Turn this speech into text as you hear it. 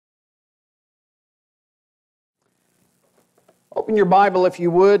Open your Bible, if you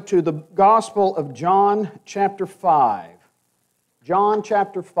would, to the Gospel of John, chapter 5. John,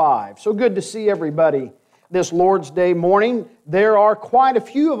 chapter 5. So good to see everybody this Lord's Day morning. There are quite a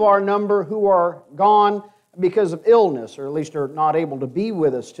few of our number who are gone because of illness, or at least are not able to be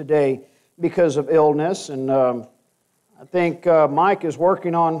with us today because of illness. And I think Mike is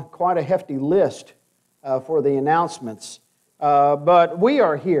working on quite a hefty list for the announcements. But we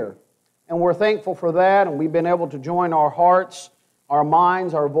are here. And we're thankful for that, and we've been able to join our hearts, our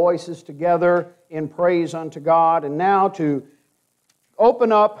minds, our voices together in praise unto God. And now to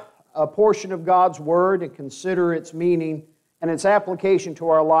open up a portion of God's Word and consider its meaning and its application to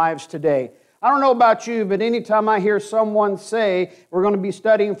our lives today. I don't know about you, but anytime I hear someone say we're going to be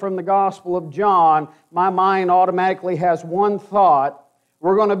studying from the Gospel of John, my mind automatically has one thought: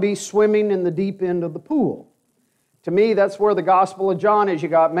 we're going to be swimming in the deep end of the pool. To me, that's where the Gospel of John is. You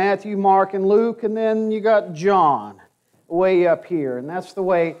got Matthew, Mark, and Luke, and then you got John way up here. And that's the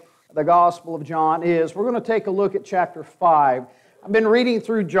way the Gospel of John is. We're going to take a look at chapter 5. I've been reading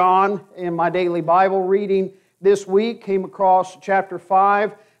through John in my daily Bible reading this week, came across chapter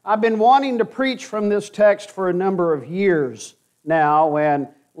 5. I've been wanting to preach from this text for a number of years now, and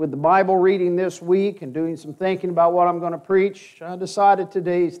with the Bible reading this week and doing some thinking about what I'm going to preach, I decided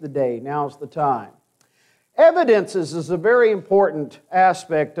today's the day, now's the time. Evidences is a very important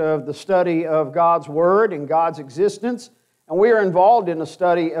aspect of the study of God's Word and God's existence, and we are involved in a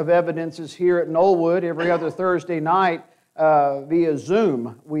study of evidences here at Knollwood every other Thursday night via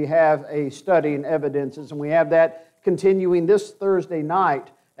Zoom. We have a study in evidences, and we have that continuing this Thursday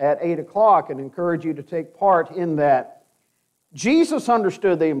night at 8 o'clock, and encourage you to take part in that. Jesus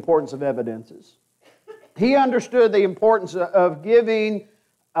understood the importance of evidences. He understood the importance of giving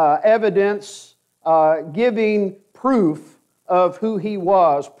evidence, giving proof of who He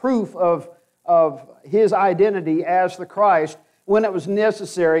was, proof of His identity as the Christ when it was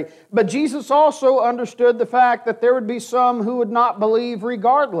necessary. But Jesus also understood the fact that there would be some who would not believe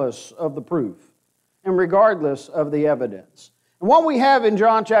regardless of the proof and regardless of the evidence. And what we have in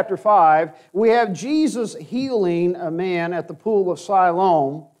John chapter 5, we have Jesus healing a man at the pool of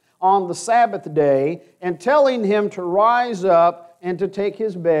Siloam on the Sabbath day and telling him to rise up and to take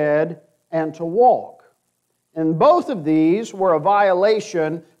his bed and to walk. And both of these were a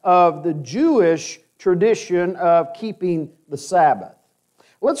violation of the Jewish tradition of keeping the Sabbath.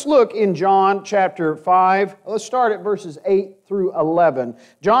 Let's look in John chapter 5. Let's start at verses 8 through 11.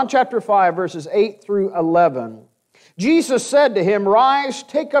 John chapter 5, verses 8 through 11. Jesus said to him, "Rise,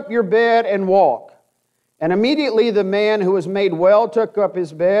 take up your bed and walk." And immediately the man who was made well took up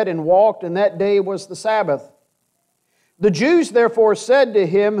his bed and walked, and that day was the Sabbath. The Jews therefore said to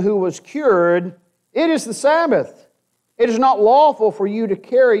him who was cured, "It is the Sabbath. It is not lawful for you to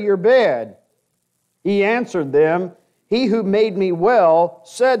carry your bed." He answered them, "He who made me well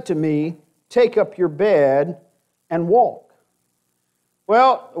said to me, 'Take up your bed and walk.'"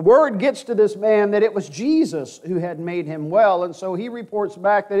 Well, word gets to this man that it was Jesus who had made him well, and so he reports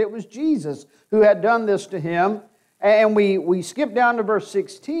back that it was Jesus who had done this to him. And we skip down to verse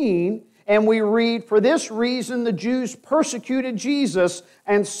 16, and we read, "For this reason the Jews persecuted Jesus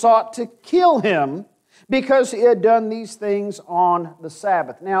and sought to kill him, because he had done these things on the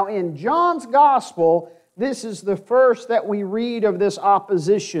Sabbath." Now, in John's Gospel, this is the first that we read of this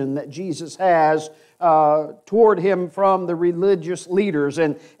opposition that Jesus has toward him from the religious leaders,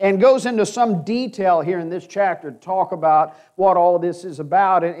 and goes into some detail here in this chapter to talk about what all this is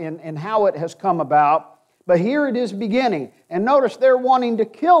about and how it has come about. But here it is beginning. And notice they're wanting to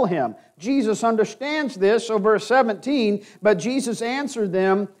kill him. Jesus understands this. So verse 17, "But Jesus answered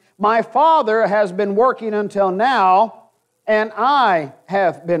them, 'My Father has been working until now, and I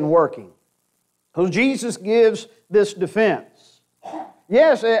have been working.'" So Jesus gives this defense.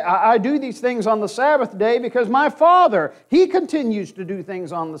 Yes, I do these things on the Sabbath day because my Father, He continues to do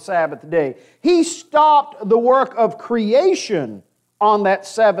things on the Sabbath day. He stopped the work of creation on that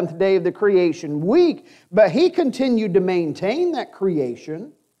seventh day of the creation week, but He continued to maintain that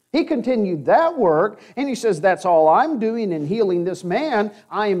creation. He continued that work, and He says, "That's all I'm doing in healing this man.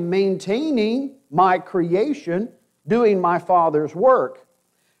 I am maintaining my creation, doing my Father's work."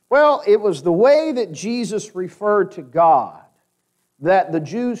 Well, it was the way that Jesus referred to God that the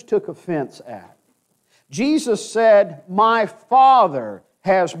Jews took offense at. Jesus said, "My Father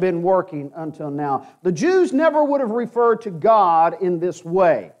has been working until now." The Jews never would have referred to God in this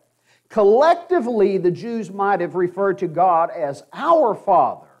way. Collectively, the Jews might have referred to God as "our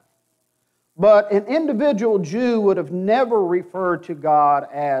Father." But an individual Jew would have never referred to God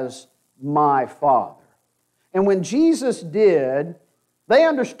as "my Father." And when Jesus did, They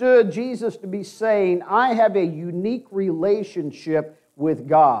understood Jesus to be saying, I have a unique relationship with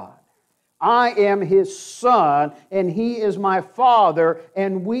God. I am His Son, and He is my Father,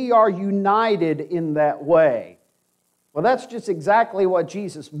 and we are united in that way. Well, that's just exactly what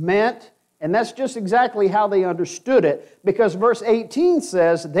Jesus meant, and that's just exactly how they understood it, because verse 18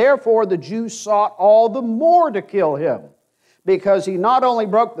 says, therefore the Jews sought all the more to kill Him, because He not only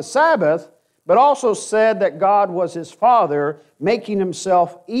broke the Sabbath, but also said that God was His Father, making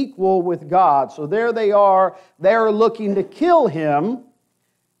Himself equal with God. So there they are, they're looking to kill Him,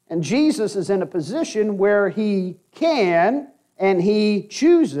 and Jesus is in a position where He can and He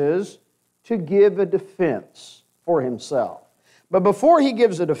chooses to give a defense for Himself. But before He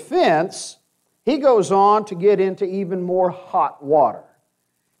gives a defense, He goes on to get into even more hot water.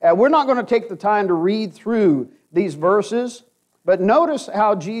 We're not going to take the time to read through these verses, but notice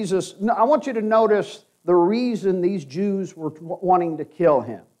how I want you to notice the reason these Jews were wanting to kill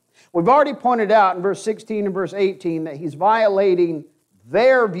Him. We've already pointed out in verse 16 and verse 18 that He's violating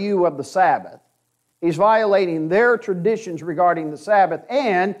their view of the Sabbath. He's violating their traditions regarding the Sabbath,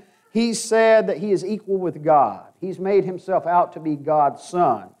 and He said that He is equal with God. He's made Himself out to be God's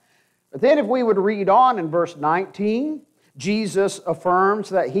Son. But then if we would read on in verse 19, Jesus affirms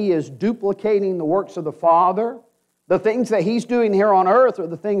that He is duplicating the works of the Father. The things that He's doing here on earth are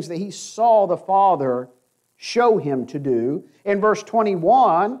the things that He saw the Father show Him to do. In verse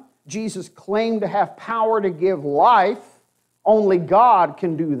 21, Jesus claimed to have power to give life. Only God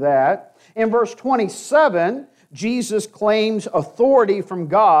can do that. In verse 27, Jesus claims authority from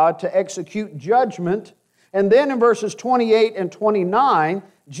God to execute judgment. And then in verses 28 and 29,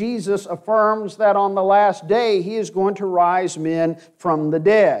 Jesus affirms that on the last day He is going to rise men from the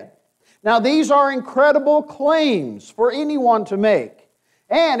dead. Now, these are incredible claims for anyone to make.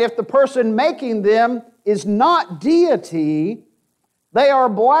 And if the person making them is not deity, they are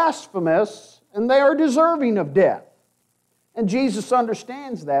blasphemous and they are deserving of death. And Jesus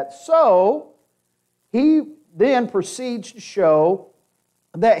understands that. So, He then proceeds to show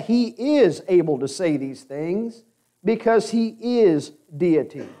that He is able to say these things because He is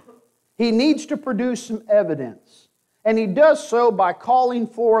deity. He needs to produce some evidence. And He does so by calling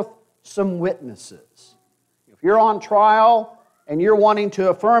forth some witnesses. If you're on trial and you're wanting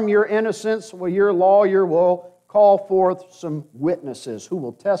to affirm your innocence, well, your lawyer will call forth some witnesses who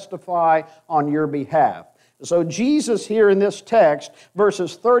will testify on your behalf. So Jesus here in this text,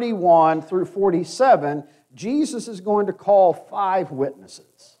 verses 31 through 47, Jesus is going to call 5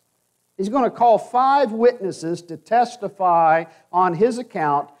 witnesses. He's going to call 5 witnesses to testify on His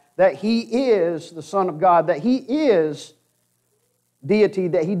account that He is the Son of God, that He is deity,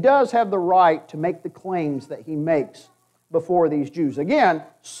 that He does have the right to make the claims that He makes before these Jews. Again,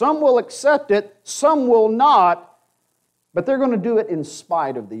 some will accept it, some will not, but they're going to do it in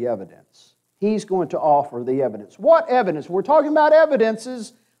spite of the evidence. He's going to offer the evidence. What evidence? We're talking about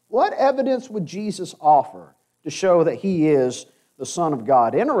evidences. What evidence would Jesus offer to show that He is the Son of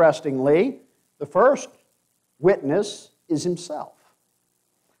God? Interestingly, the first witness is Himself.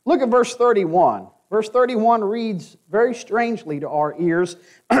 Look at verse 31. Verse 31 reads very strangely to our ears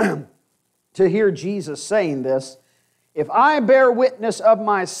to hear Jesus saying this. If I bear witness of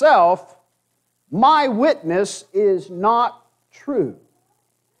myself, my witness is not true.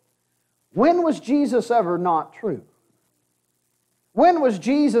 When was Jesus ever not true? When was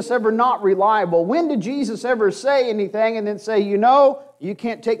Jesus ever not reliable? When did Jesus ever say anything and then say, you know, you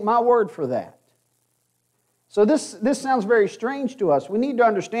can't take my word for that? So this sounds very strange to us. We need to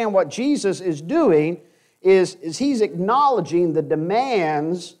understand what Jesus is doing is He's acknowledging the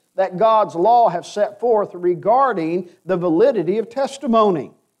demands that God's law have set forth regarding the validity of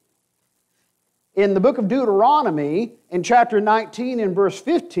testimony. In the book of Deuteronomy, in chapter 19 and verse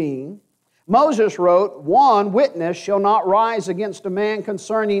 15, Moses wrote, "One witness shall not rise against a man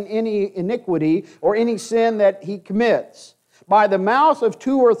concerning any iniquity or any sin that he commits. By the mouth of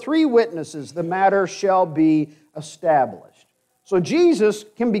 2 or 3 witnesses the matter shall be established." So Jesus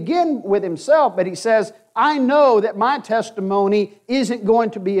can begin with Himself, but He says, I know that my testimony isn't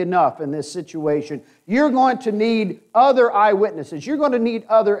going to be enough in this situation. You're going to need other eyewitnesses. You're going to need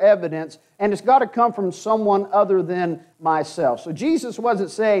other evidence, and it's got to come from someone other than myself. So Jesus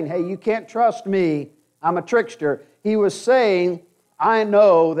wasn't saying, hey, you can't trust me, I'm a trickster. He was saying, I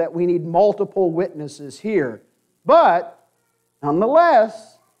know that we need multiple witnesses here. But,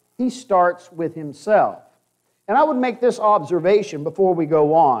 nonetheless, He starts with Himself. And I would make this observation before we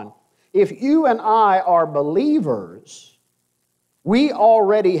go on. If you and I are believers, we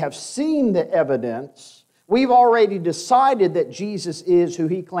already have seen the evidence. We've already decided that Jesus is who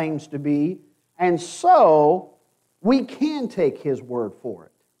He claims to be. And so, we can take His word for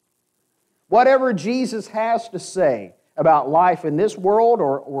it. Whatever Jesus has to say about life in this world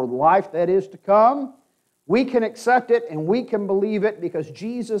or life that is to come, we can accept it and we can believe it because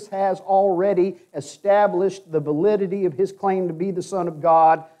Jesus has already established the validity of His claim to be the Son of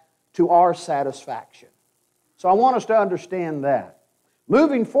God to our satisfaction. So I want us to understand that.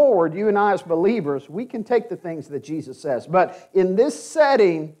 Moving forward, you and I as believers, we can take the things that Jesus says. But in this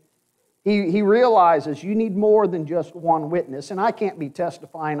setting, He realizes you need more than just one witness. And I can't be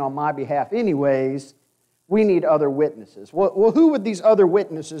testifying on my behalf anyways. We need other witnesses. Well, who would these other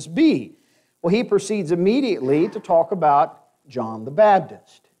witnesses be? Well, He proceeds immediately to talk about John the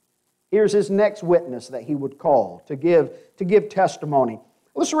Baptist. Here's His next witness that He would call to give testimony.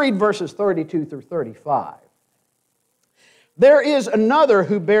 Let's read verses 32 through 35. There is another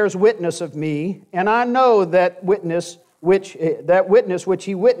who bears witness of me, and I know that witness which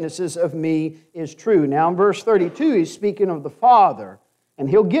he witnesses of me is true. Now in verse 32, he's speaking of the Father, and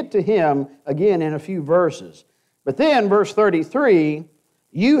he'll get to Him again in a few verses. But then, verse 33,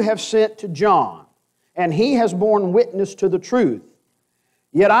 you have sent to John, and he has borne witness to the truth.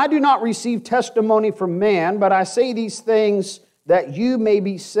 Yet I do not receive testimony from man, but I say these things that you may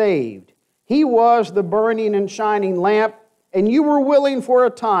be saved. He was the burning and shining lamp, and you were willing for a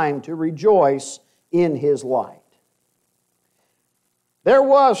time to rejoice in his light. There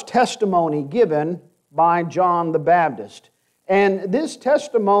was testimony given by John the Baptist, and this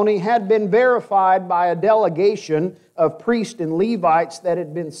testimony had been verified by a delegation of priests and Levites that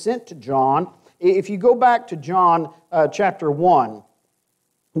had been sent to John. If you go back to John chapter 1,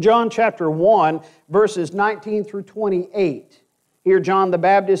 John chapter 1, verses 19 through 28. Here John the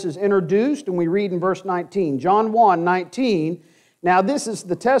Baptist is introduced, and we read in verse 19. John 1, 19. Now this is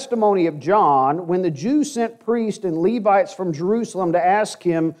the testimony of John when the Jews sent priests and Levites from Jerusalem to ask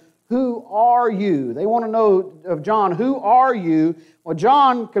him, who are you? They want to know of John, who are you? Well,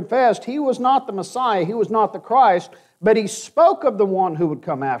 John confessed he was not the Messiah, he was not the Christ, but he spoke of the one who would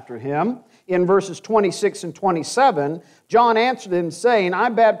come after him. In verses 26 and 27, John answered him, saying, I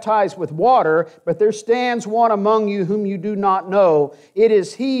baptize with water, but there stands one among you whom you do not know. It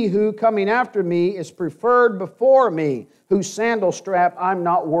is he who, coming after me, is preferred before me, whose sandal strap I'm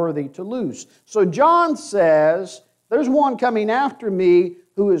not worthy to loose. So John says, there's one coming after me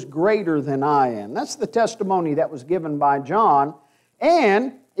who is greater than I am. That's the testimony that was given by John.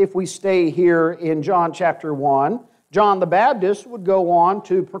 And if we stay here in John chapter 1, John the Baptist would go on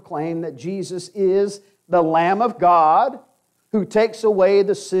to proclaim that Jesus is the Lamb of God who takes away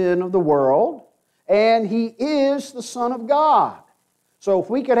the sin of the world, and He is the Son of God. So if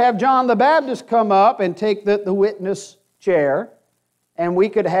we could have John the Baptist come up and take the witness chair, and we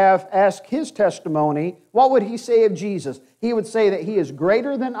could ask his testimony, what would he say of Jesus? He would say that He is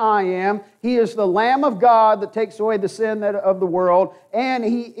greater than I am, He is the Lamb of God that takes away the sin of the world, and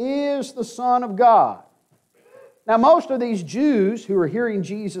He is the Son of God. Now, most of these Jews who are hearing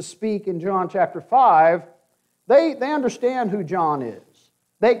Jesus speak in John chapter 5, they understand who John is.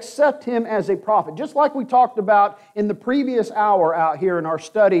 They accept him as a prophet. Just like we talked about in the previous hour out here in our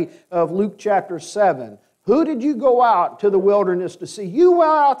study of Luke chapter 7. Who did you go out to the wilderness to see? You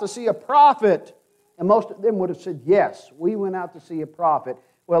went out to see a prophet. And most of them would have said, yes, we went out to see a prophet.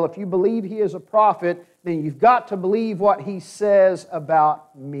 Well, if you believe he is a prophet, then you've got to believe what he says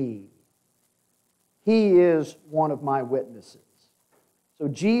about me. He is one of my witnesses. So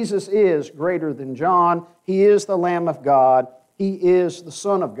Jesus is greater than John. He is the Lamb of God. He is the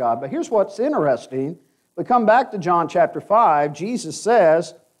Son of God. But here's what's interesting. We come back to John chapter 5. Jesus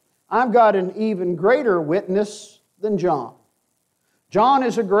says, I've got an even greater witness than John. John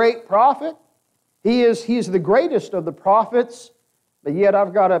is a great prophet. He's the greatest of the prophets. But yet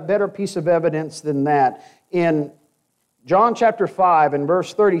I've got a better piece of evidence than that. In John chapter 5 and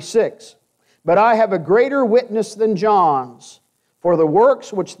verse 36, but I have a greater witness than John's, for the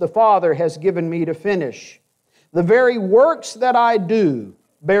works which the Father has given me to finish. The very works that I do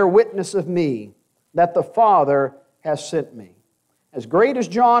bear witness of me, that the Father has sent me. As great as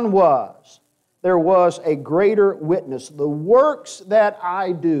John was, there was a greater witness. The works that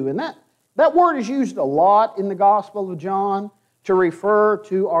I do. And that word is used a lot in the Gospel of John to refer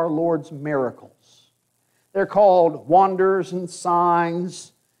to our Lord's miracles. They're called wonders and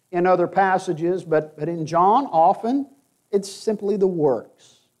signs in other passages, but in John, often, it's simply the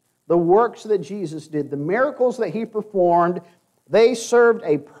works. The works that Jesus did, the miracles that He performed, they served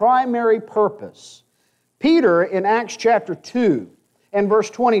a primary purpose. Peter, in Acts chapter 2 and verse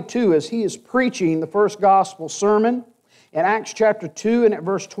 22, as he is preaching the first gospel sermon, in Acts chapter 2 and at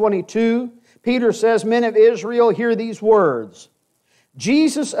verse 22, Peter says, Men of Israel, hear these words.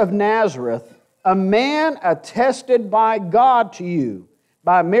 Jesus of Nazareth, a man attested by God to you,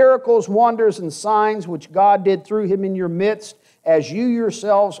 by miracles, wonders, and signs which God did through him in your midst, as you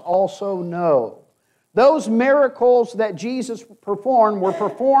yourselves also know. Those miracles that Jesus performed were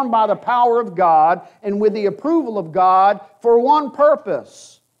performed by the power of God and with the approval of God for one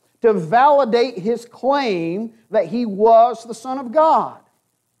purpose: to validate his claim that he was the Son of God.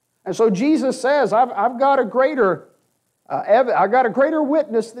 And so Jesus says, I've got a greater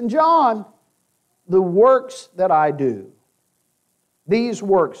witness than John. The works that I do, these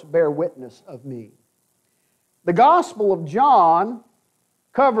works bear witness of me. The Gospel of John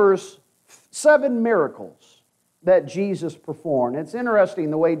covers 7 miracles that Jesus performed. It's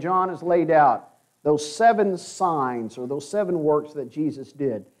interesting the way John has laid out those 7 signs or those 7 works that Jesus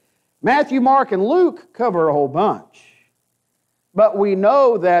did. Matthew, Mark, and Luke cover a whole bunch. But we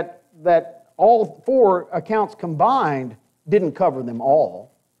know that all 4 accounts combined didn't cover them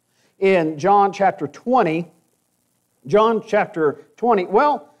all. In John chapter 20, let's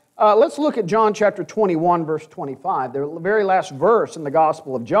look at John chapter 21, verse 25. The very last verse in the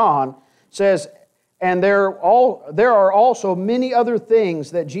Gospel of John says, "And there are also many other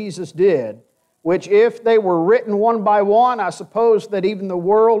things that Jesus did, which if they were written one by one, I suppose that even the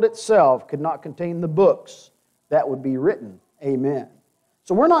world itself could not contain the books that would be written." Amen.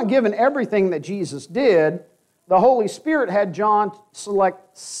 So we're not given everything that Jesus did. The Holy Spirit had John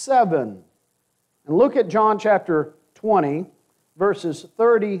select 7. And look at John chapter 20, verses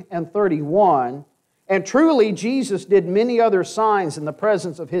 30 and 31. "And truly Jesus did many other signs in the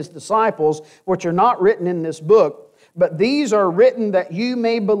presence of his disciples, which are not written in this book. But these are written that you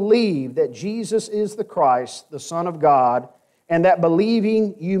may believe that Jesus is the Christ, the Son of God, and that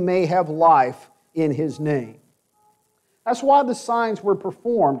believing you may have life in his name." That's why the signs were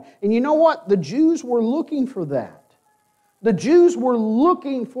performed. And you know what? The Jews were looking for that. The Jews were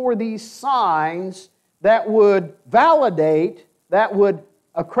looking for these signs that would validate, that would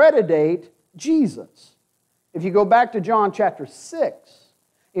accreditate Jesus. If you go back to John chapter 6,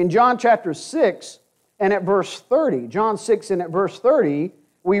 in John chapter 6 and at verse 30, John 6 and at verse 30,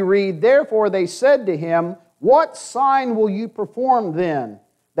 we read, "Therefore they said to him, 'What sign will you perform then,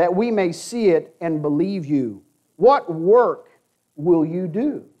 that we may see it and believe you? What work will you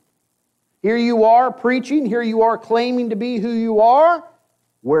do?'" Here you are preaching, here you are claiming to be who you are.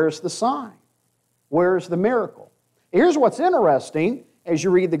 Where's the sign? Where's the miracle? Here's what's interesting as you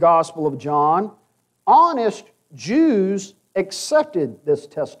read the Gospel of John. Honest Jews accepted this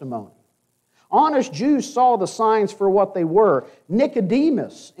testimony. Honest Jews saw the signs for what they were.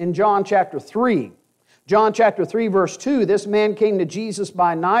 Nicodemus in John chapter 3. John chapter 3, verse 2, "This man came to Jesus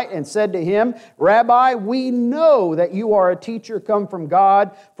by night and said to him, 'Rabbi, we know that you are a teacher come from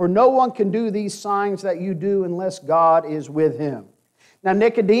God, for no one can do these signs that you do unless God is with him.'" Now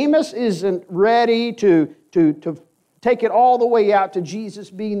Nicodemus isn't ready to take it all the way out to Jesus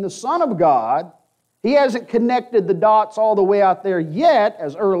being the Son of God. He hasn't connected the dots all the way out there yet,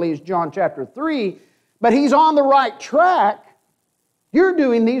 as early as John chapter 3, but he's on the right track. You're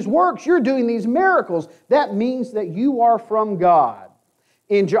doing these works, you're doing these miracles. That means that you are from God.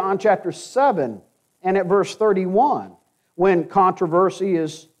 In John chapter 7 and at verse 31, when controversy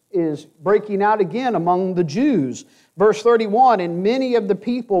is breaking out again among the Jews. Verse 31, "And many of the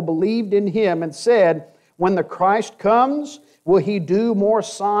people believed in him and said, 'When the Christ comes, will he do more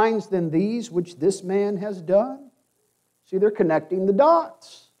signs than these which this man has done?'" See, they're connecting the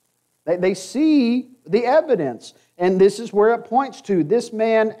dots. They see the evidence. And this is where it points to. This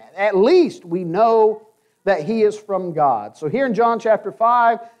man, at least we know that he is from God. So here in John chapter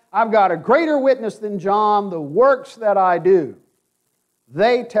 5, I've got a greater witness than John, the works that I do.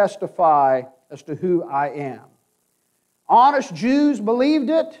 They testify as to who I am. Honest Jews believed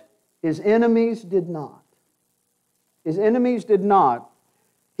it. His enemies did not. His enemies did not.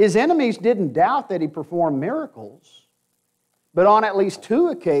 His enemies didn't doubt that he performed miracles. But on at least 2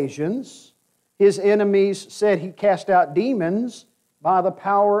 occasions, his enemies said he cast out demons by the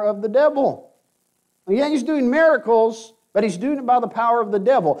power of the devil. Yeah, he's doing miracles, but he's doing it by the power of the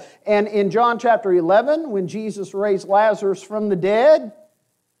devil. And in John chapter 11, when Jesus raised Lazarus from the dead,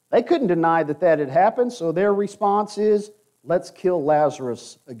 they couldn't deny that that had happened, so their response is, "Let's kill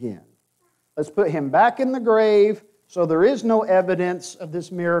Lazarus again. Let's put him back in the grave so there is no evidence of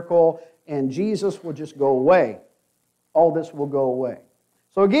this miracle, and Jesus will just go away. All this will go away."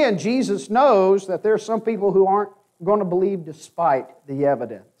 So again, Jesus knows that there are some people who aren't going to believe despite the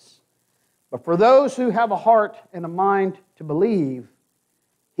evidence. But for those who have a heart and a mind to believe,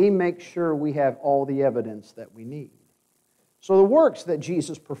 he makes sure we have all the evidence that we need. So the works that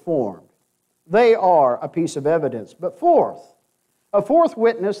Jesus performed, they are a piece of evidence. But fourth, A fourth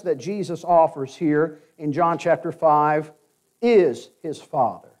witness that Jesus offers here in John chapter 5 is His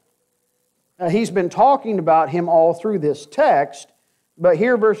Father. Now, He's been talking about Him all through this text, but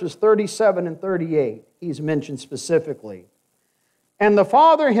here verses 37 and 38, He's mentioned specifically. And the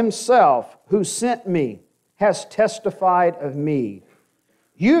Father Himself who sent me has testified of me.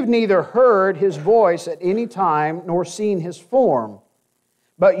 You've neither heard His voice at any time nor seen His form,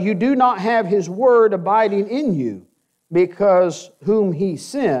 but you do not have His word abiding in you, because whom He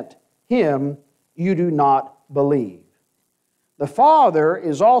sent, Him you do not believe. The Father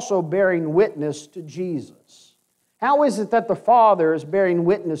is also bearing witness to Jesus. How is it that the Father is bearing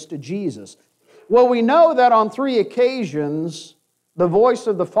witness to Jesus? Well, we know that on 3 occasions, the voice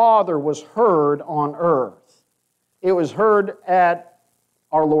of the Father was heard on earth. It was heard at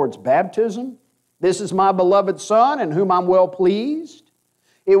our Lord's baptism. This is my beloved Son, in whom I'm well pleased.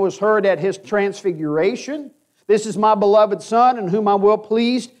 It was heard at His transfiguration. This is my beloved Son, in whom I'm well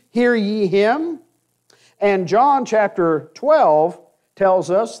pleased. Hear ye Him. And John chapter 12 tells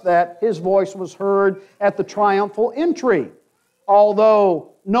us that His voice was heard at the triumphal entry.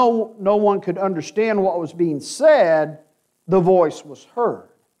 Although no one could understand what was being said, the voice was heard.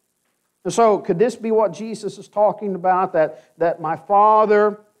 And so could this be what Jesus is talking about, that my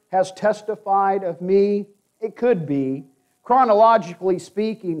Father has testified of me? It could be. Chronologically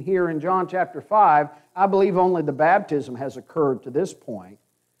speaking, here in John chapter 5, I believe only the baptism has occurred to this point.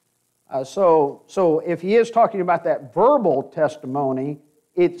 So if He is talking about that verbal testimony,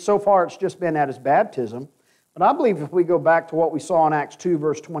 so far it's just been at His baptism. But I believe if we go back to what we saw in Acts 2,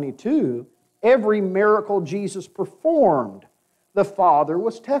 verse 22, every miracle Jesus performed, the Father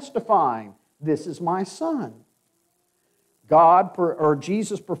was testifying, this is my Son.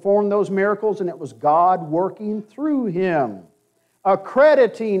 Jesus performed those miracles, and it was God working through Him,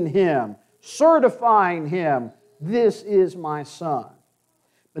 accrediting Him, certifying Him, this is my Son.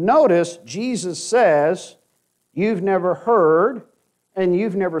 But notice, Jesus says, you've never heard and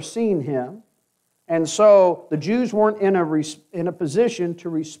you've never seen Him. And so the Jews weren't in a position to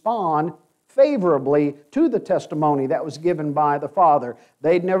respond favorably to the testimony that was given by the Father.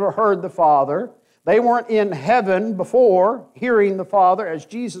 They'd never heard the Father. They weren't in heaven before hearing the Father as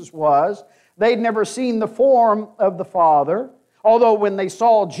Jesus was. They'd never seen the form of the Father. Although when they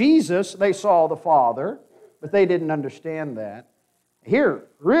saw Jesus, they saw the Father, but they didn't understand that. Here,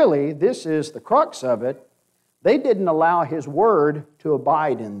 really, this is the crux of it. They didn't allow His word to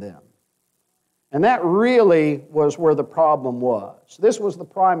abide in them. And that really was where the problem was. This was the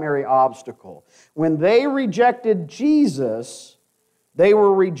primary obstacle. When they rejected Jesus, they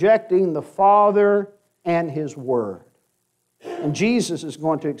were rejecting the Father and His word. And Jesus is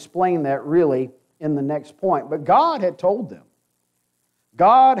going to explain that really in the next point. But God had told them.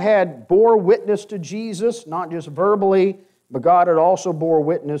 God had bore witness to Jesus, not just verbally, but God had also bore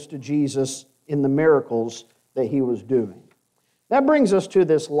witness to Jesus in the miracles that He was doing. That brings us to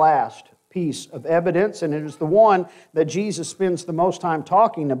this last piece of evidence, and it is the one that Jesus spends the most time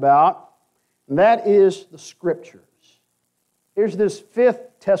talking about, and that is the Scriptures. Here's this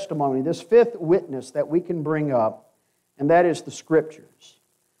fifth testimony, this fifth witness that we can bring up, and that is the Scriptures.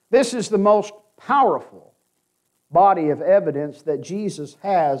 This is the most powerful body of evidence that Jesus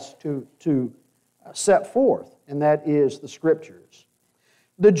has to set forth, and that is the Scriptures.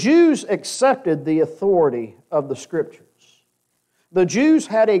 The Jews accepted the authority of the Scriptures. The Jews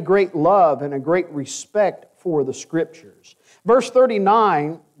had a great love and a great respect for the Scriptures. Verse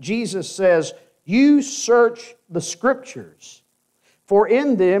 39, Jesus says, you search the Scriptures, for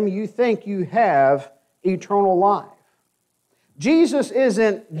in them you think you have eternal life. Jesus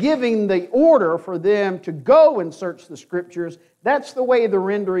isn't giving the order for them to go and search the Scriptures. That's the way the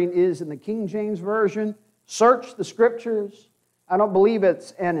rendering is in the King James Version. Search the Scriptures. I don't believe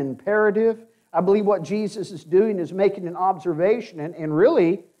it's an imperative. I believe what Jesus is doing is making an observation and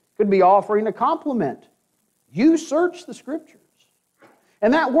really could be offering a compliment. You search the Scriptures.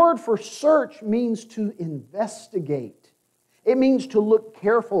 And that word for search means to investigate. It means to look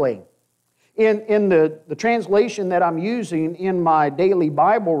carefully. In the translation that I'm using in my daily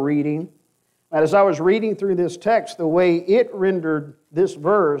Bible reading, as I was reading through this text, the way it rendered this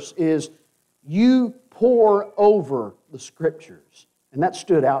verse is, you pore over the Scriptures. And that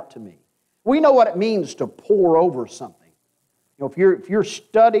stood out to me. We know what it means to pore over something. You know, if you're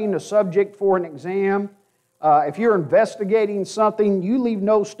studying a subject for an exam, if you're investigating something, you leave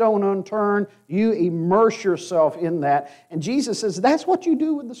no stone unturned. You immerse yourself in that. And Jesus says that's what you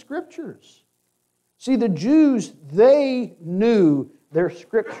do with the Scriptures. See, the Jews, they knew their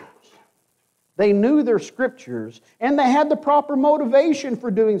Scriptures. They knew their Scriptures, and they had the proper motivation for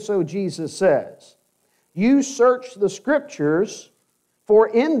doing so, Jesus says. You search the Scriptures for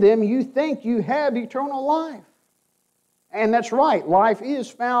in them you think you have eternal life. And that's right, life is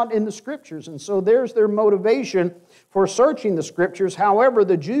found in the Scriptures, and so there's their motivation for searching the Scriptures. However,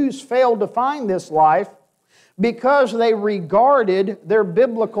 the Jews failed to find this life because they regarded their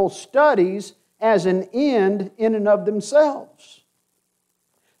biblical studies as an end in and of themselves.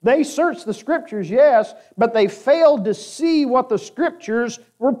 They searched the Scriptures, yes, but they failed to see what the Scriptures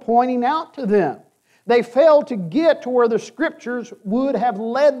were pointing out to them. They failed to get to where the Scriptures would have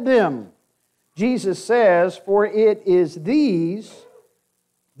led them. Jesus says, "For it is these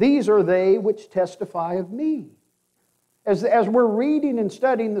are they which testify of me." As we're reading and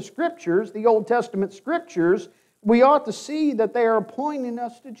studying the Scriptures, the Old Testament Scriptures, we ought to see that they are pointing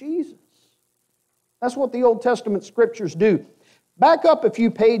us to Jesus. That's what the Old Testament Scriptures do. Back up a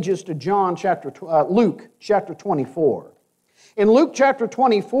few pages to Luke chapter 24. In Luke chapter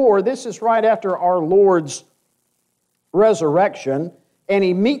 24, this is right after our Lord's resurrection, and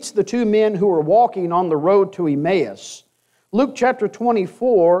He meets the two men who are walking on the road to Emmaus. Luke chapter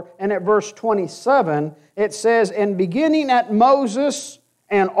 24 and at verse 27, it says, "And beginning at Moses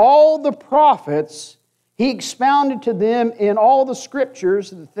and all the prophets, He expounded to them in all the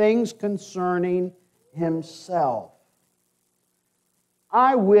Scriptures the things concerning Himself."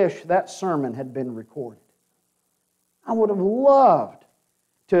 I wish that sermon had been recorded. I would have loved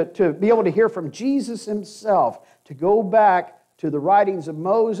to be able to hear from Jesus Himself, to go back to the writings of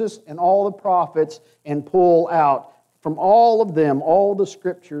Moses and all the prophets and pull out from all of them all the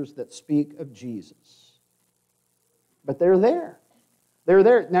Scriptures that speak of Jesus. But they're there. They're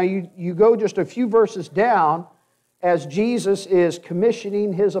there. Now you go just a few verses down as Jesus is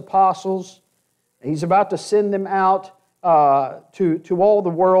commissioning His apostles. He's about to send them out to all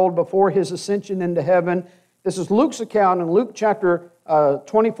the world before His ascension into heaven. This is Luke's account in Luke chapter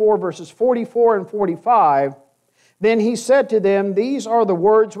 24, verses 44 and 45. "Then He said to them, These are the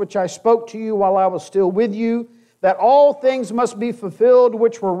words which I spoke to you while I was still with you, that all things must be fulfilled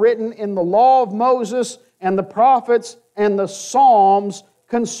which were written in the law of Moses and the prophets and the Psalms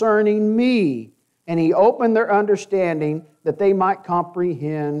concerning me. And He opened their understanding that they might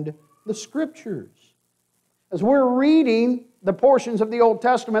comprehend the Scriptures." As we're reading the portions of the Old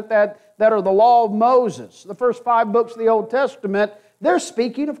Testament that are the law of Moses, the first 5 books of the Old Testament, they're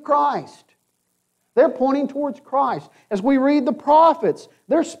speaking of Christ. They're pointing towards Christ. As we read the prophets,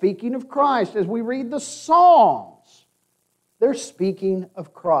 they're speaking of Christ. As we read the Psalms, they're speaking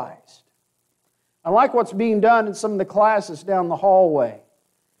of Christ. I like what's being done in some of the classes down the hallway.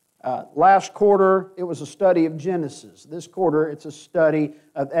 Last quarter, it was a study of Genesis. This quarter, it's a study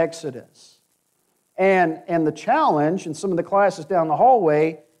of Exodus. And the challenge in some of the classes down the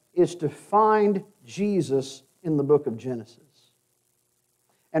hallway is to find Jesus in the book of Genesis.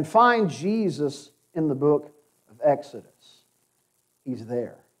 And find Jesus in the book of Exodus. He's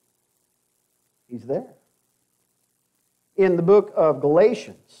there. He's there. In the book of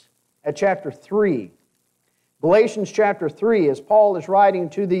Galatians, at chapter 3, Galatians chapter 3, as Paul is writing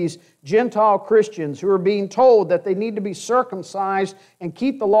to these Gentile Christians who are being told that they need to be circumcised and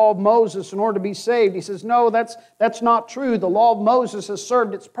keep the law of Moses in order to be saved, he says, no, that's not true. The law of Moses has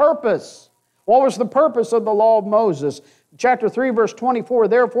served its purpose. What was the purpose of the law of Moses? Chapter 3, verse 24,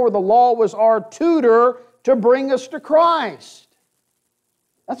 "Therefore the law was our tutor to bring us to Christ."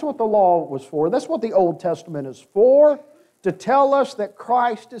 That's what the law was for. That's what the Old Testament is for, to tell us that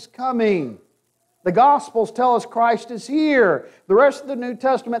Christ is coming. The Gospels tell us Christ is here. The rest of the New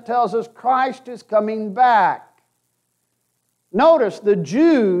Testament tells us Christ is coming back. Notice the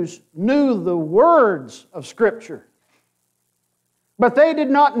Jews knew the words of Scripture, but they did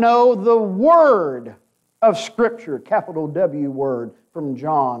not know the Word of Scripture, capital W word from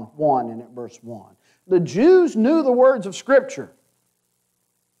John 1 and at verse 1. The Jews knew the words of Scripture.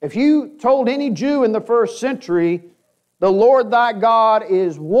 If you told any Jew in the first century, "The Lord thy God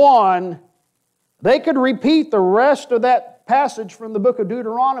is one," they could repeat the rest of that passage from the book of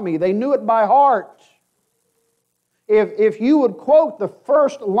Deuteronomy. They knew it by heart. If you would quote the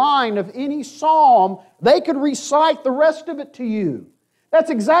first line of any psalm, they could recite the rest of it to you. That's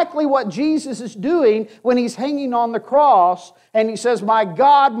exactly what Jesus is doing when He's hanging on the cross and He says, my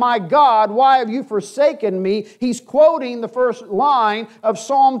God, why have you forsaken me?" He's quoting the first line of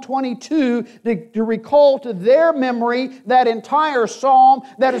Psalm 22 to recall to their memory that entire psalm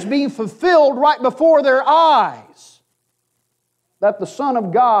that is being fulfilled right before their eyes. That the Son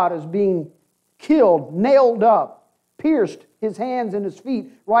of God is being killed, nailed up, pierced, His hands and His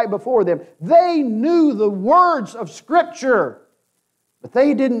feet right before them. They knew the words of Scripture, but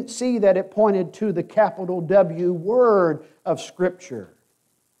they didn't see that it pointed to the capital W word of Scripture.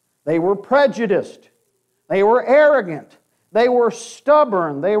 They were prejudiced. They were arrogant. They were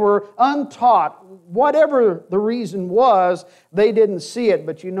stubborn. They were untaught. Whatever the reason was, they didn't see it.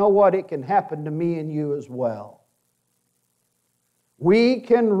 But you know what? It can happen to me and you as well. We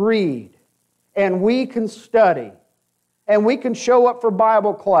can read, and we can study, and we can show up for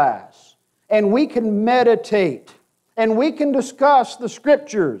Bible class, and we can meditate, and we can discuss the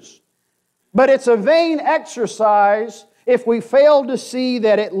Scriptures. But it's a vain exercise if we fail to see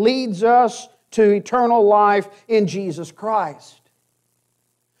that it leads us to eternal life in Jesus Christ.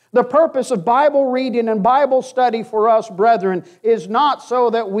 The purpose of Bible reading and Bible study for us, brethren, is not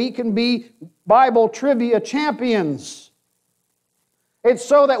so that we can be Bible trivia champions. It's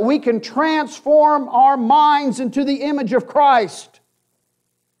so that we can transform our minds into the image of Christ,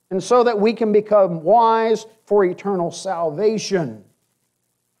 and so that we can become wise for eternal salvation.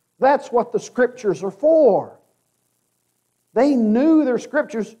 That's what the Scriptures are for. They knew their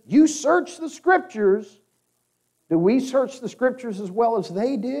Scriptures. You search the Scriptures. Do we search the Scriptures as well as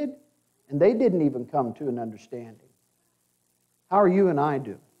they did? And they didn't even come to an understanding. How are you and I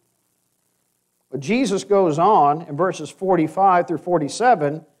doing? Well, Jesus goes on in verses 45 through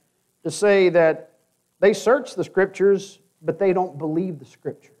 47 to say that they search the Scriptures, but they don't believe the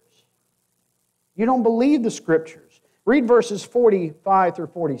Scriptures. You don't believe the Scriptures. Read verses 45 through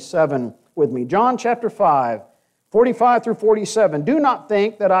 47 with me. John chapter 5, 45 through 47. Do not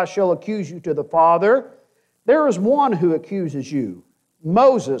think that I shall accuse you to the Father. There is one who accuses you,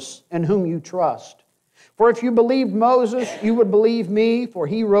 Moses, in whom you trust. For if you believed Moses, you would believe me, for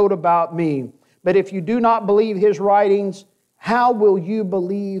he wrote about me. But if you do not believe his writings, how will you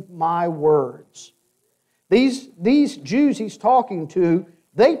believe my words? These Jews he's talking to,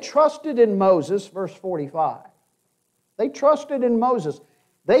 they trusted in Moses, verse 45. They trusted in Moses.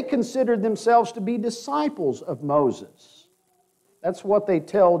 They considered themselves to be disciples of Moses. That's what they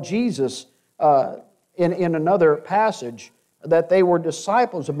tell Jesus in another passage, that they were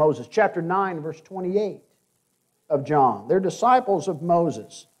disciples of Moses. Chapter 9, verse 28 of John. They're disciples of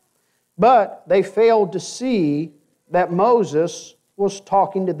Moses. But they failed to see that Moses was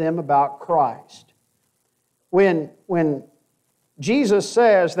talking to them about Christ. When Jesus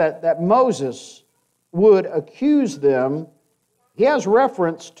says that Moses would accuse them, he has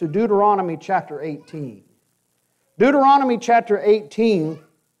reference to Deuteronomy chapter 18. Deuteronomy chapter 18,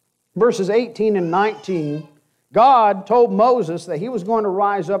 verses 18 and 19, God told Moses that he was going to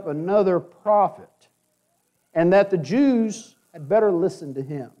rise up another prophet and that the Jews had better listen to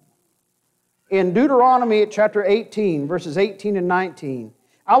him. In Deuteronomy chapter 18, verses 18 and 19,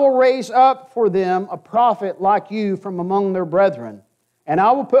 I will raise up for them a prophet like you from among their brethren, and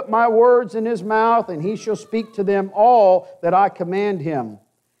I will put my words in his mouth, and he shall speak to them all that I command him.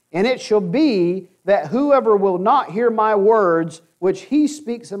 And it shall be that whoever will not hear my words, which he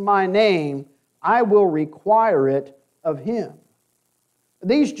speaks in my name, I will require it of him.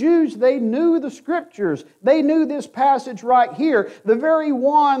 These Jews, they knew the Scriptures. They knew this passage right here. The very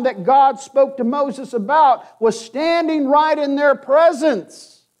one that God spoke to Moses about was standing right in their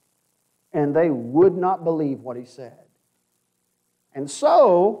presence. And they would not believe what he said. And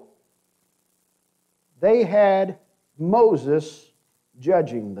so, they had Moses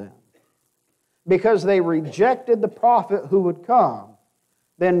judging them. Because they rejected the prophet who would come,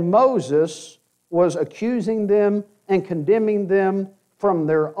 then Moses was accusing them and condemning them from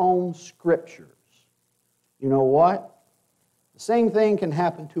their own Scriptures. You know what? The same thing can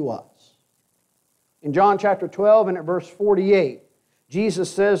happen to us. In John chapter 12 and at verse 48,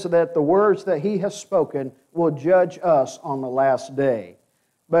 Jesus says that the words that he has spoken will judge us on the last day.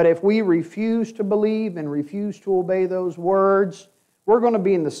 But if we refuse to believe and refuse to obey those words, we're going to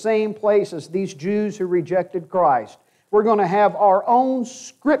be in the same place as these Jews who rejected Christ. We're going to have our own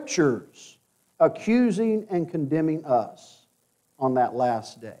Scriptures accusing and condemning us on that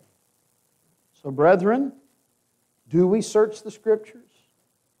last day. So, brethren, do we search the Scriptures?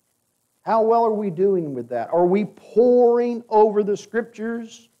 How well are we doing with that? Are we poring over the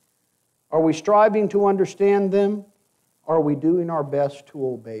Scriptures? Are we striving to understand them? Are we doing our best to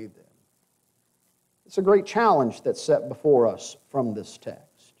obey them? It's a great challenge that's set before us from this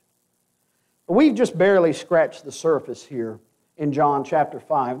text. We've just barely scratched the surface here in John chapter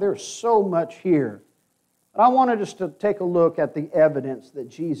 5. There's so much here. But I wanted us to take a look at the evidence that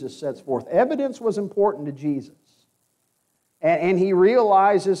Jesus sets forth. Evidence was important to Jesus. And he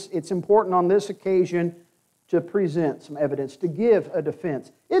realizes it's important on this occasion to present some evidence, to give a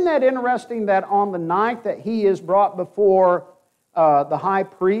defense. Isn't that interesting that on the night that he is brought before the high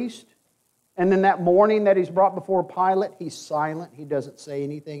priest, and then that morning that he's brought before Pilate, he's silent. He doesn't say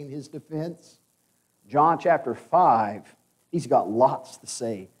anything in his defense. John chapter 5, he's got lots to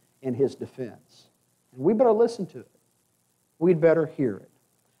say in his defense. And we better listen to it. we'd better hear it.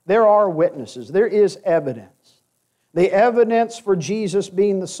 There are witnesses. There is evidence. The evidence for Jesus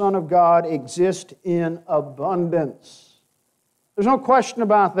being the Son of God exists in abundance. There's no question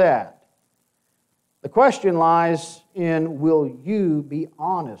about that. The question lies in, will you be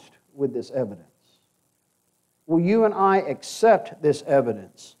honest with this evidence? Will you and I accept this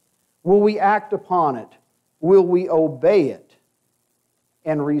evidence? Will we act upon it? Will we obey it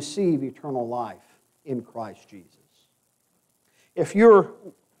and receive eternal life in Christ Jesus? If you're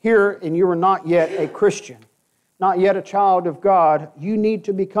here and you are not yet a Christian, not yet a child of God, you need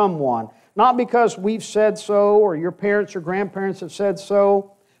to become one. Not because we've said so or your parents or grandparents have said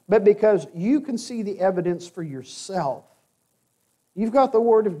so, but because you can see the evidence for yourself. You've got the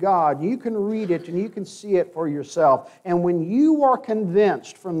Word of God. You can read it and you can see it for yourself. And when you are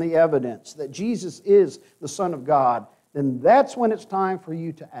convinced from the evidence that Jesus is the Son of God, then that's when it's time for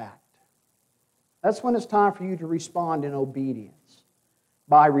you to act. That's when it's time for you to respond in obedience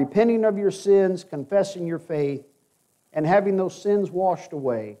by repenting of your sins, confessing your faith, and having those sins washed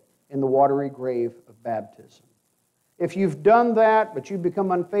away in the watery grave of baptism. If you've done that, but you've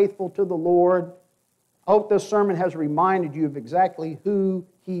become unfaithful to the Lord, I hope this sermon has reminded you of exactly who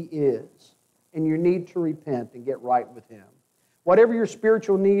He is and your need to repent and get right with Him. Whatever your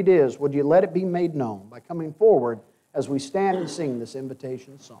spiritual need is, would you let it be made known by coming forward as we stand and sing this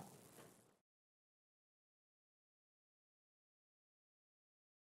invitation song?